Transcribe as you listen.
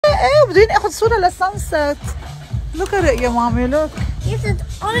ايه بدين اخذ صورة للسانسيت. Look at it يا مامي look. Yes, it's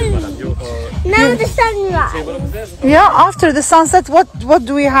orange. Now the sunrise. Yeah, after the sunset what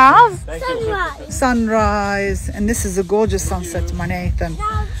do we have? Sunrise. Sunrise. And this is a gorgeous sunset, my Nathan.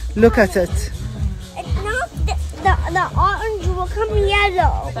 Look at it. Now the orange will come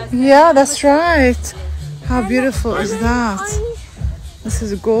yellow. Yeah, that's right. How beautiful is that? This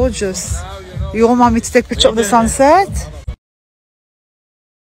is gorgeous. You want mommy to take a picture of the sunset?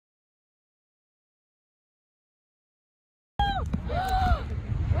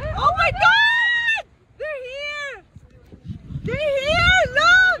 Oh my God! They're here! They're here!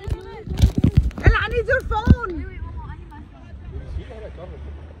 Look! Ella, I need your phone.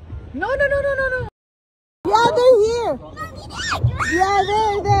 No. Yeah, they're here. Yeah,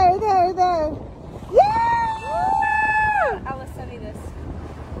 there. Yeah! Alice, send me this.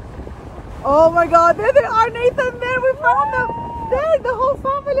 Oh my God, there they are, Nathan. There, we found them. There, the whole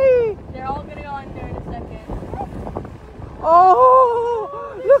family. They're all gonna go under in a second. Oh,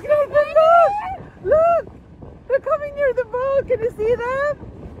 look, Nathan, look. They're coming near the boat. Can you see them?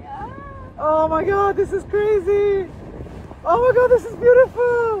 Yeah. Oh my God, this is crazy. Oh my God, this is beautiful.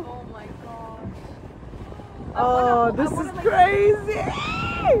 Oh my gosh. Oh, this is crazy.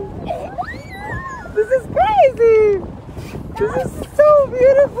 This is crazy. This is so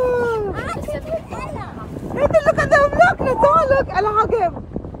beautiful. Nathan, look at them. Look, Nathan, look. Ella, hug him.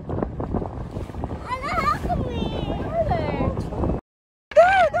 There.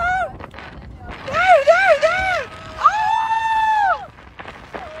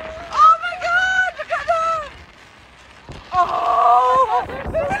 Oh my God, look at them. Oh,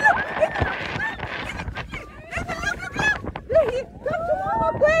 Nathan, look. They're here. Come to Mama,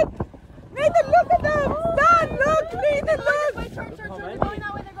 quick. Nathan, look at them. Dad, look. Nathan, look. They're going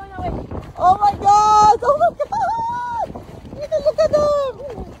that way. Oh my God. Nathan, look at them.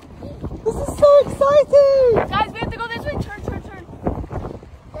 This is so exciting. Guys, we have to go this way. Turn.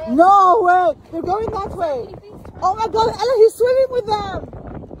 No way. They're going that way. Oh my God, Ella, he's swimming with them.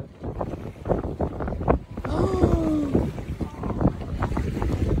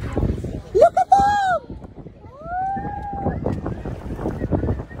 Look at them.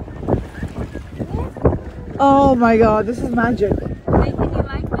 Oh my God, this is magic. Nathan, you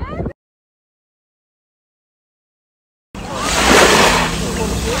like that?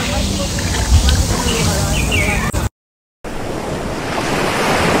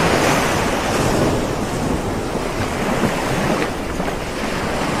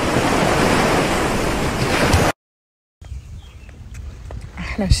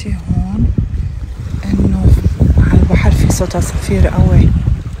 أحلى شي هون إنه على البحر في صوت عصافير قوي.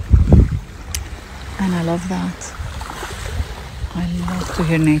 And I love that. I love to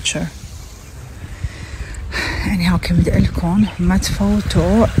hear nature. Anyhow, كم بدي أقولكم ما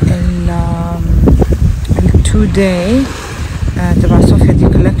تفوتوا ال 2-day تبع صوفيا دي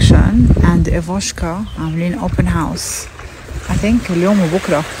كولكشن and إيفوشكا عاملين open house. I think اليوم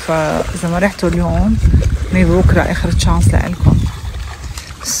وبكرة، فإذا ما رحتوا اليوم maybe بكرة آخر تشانس لإلكم.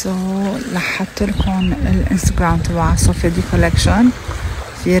 لحطت لكم الانستغرام تبع صوفيا دي كولكشن،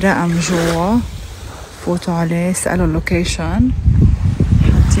 في رقم جوا، فوتوا عليه اسألوا اللوكيشن.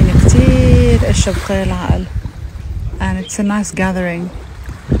 حاطين كتير اشياء بخير العقل and it's a nice gathering.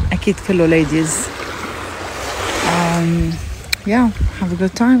 أكيد كله ladies. Yeah, have a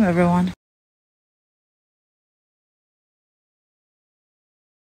good time everyone.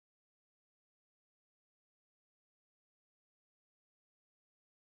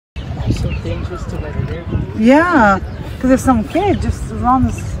 So dangerous to let it in. Yeah, because if some kid just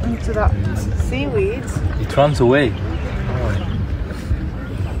runs into that seaweed. It runs away.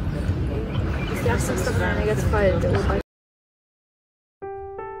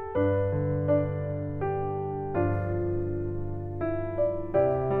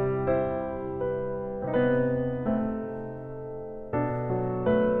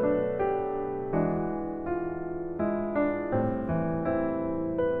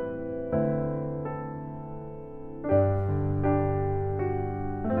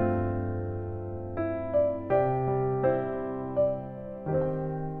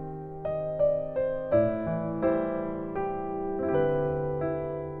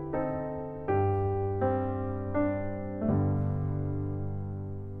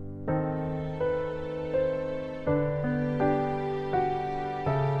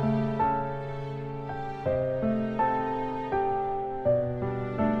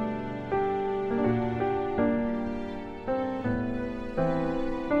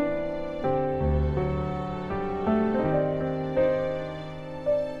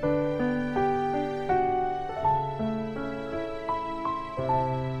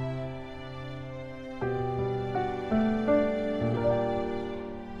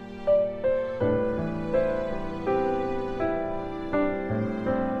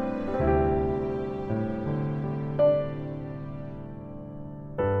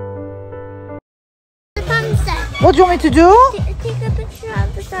 What do you want me to do? Take a picture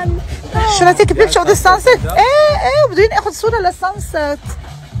of the sun. Should I take a picture of the sunset? ايه بدي اخذ صورة للsunset.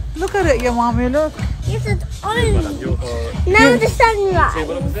 Look at it يا مامي, look. Yes, it's orange. Now the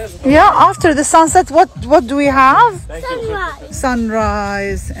sunrise. Yeah, after the sunset, what do we have? Sunrise.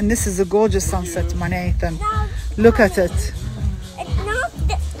 Sunrise. And this is a gorgeous sunset, my Nathan. Look at it.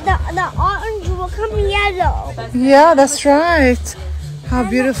 Now the orange will become yellow. Yeah, that's right. How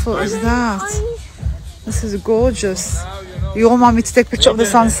beautiful is that? This is gorgeous. You want mommy to take a picture of the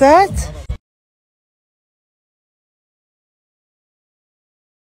sunset?